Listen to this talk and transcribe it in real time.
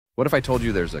What if I told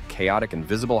you there's a chaotic,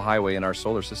 invisible highway in our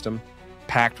solar system,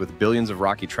 packed with billions of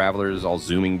rocky travelers all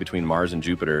zooming between Mars and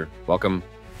Jupiter? Welcome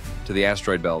to the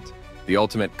asteroid belt, the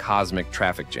ultimate cosmic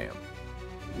traffic jam.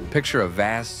 Picture a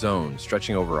vast zone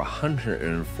stretching over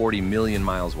 140 million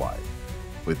miles wide,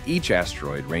 with each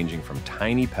asteroid ranging from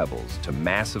tiny pebbles to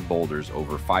massive boulders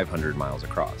over 500 miles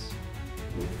across.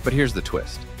 But here's the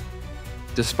twist.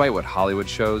 Despite what Hollywood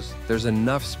shows, there's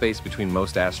enough space between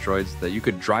most asteroids that you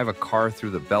could drive a car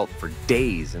through the belt for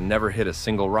days and never hit a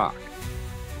single rock.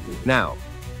 Now,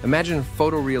 imagine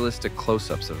photorealistic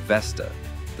close-ups of Vesta,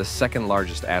 the second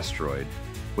largest asteroid,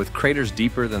 with craters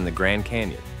deeper than the Grand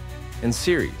Canyon, and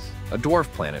Ceres, a dwarf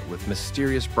planet with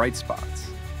mysterious bright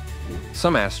spots.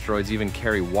 Some asteroids even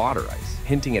carry water ice,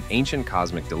 hinting at ancient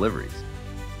cosmic deliveries.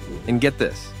 And get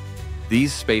this.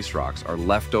 These space rocks are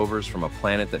leftovers from a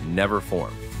planet that never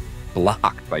formed,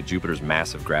 blocked by Jupiter's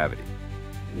massive gravity.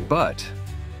 But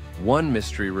one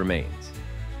mystery remains.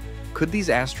 Could these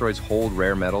asteroids hold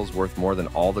rare metals worth more than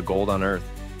all the gold on Earth?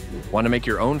 Want to make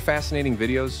your own fascinating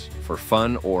videos for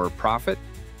fun or profit?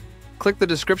 Click the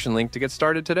description link to get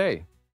started today.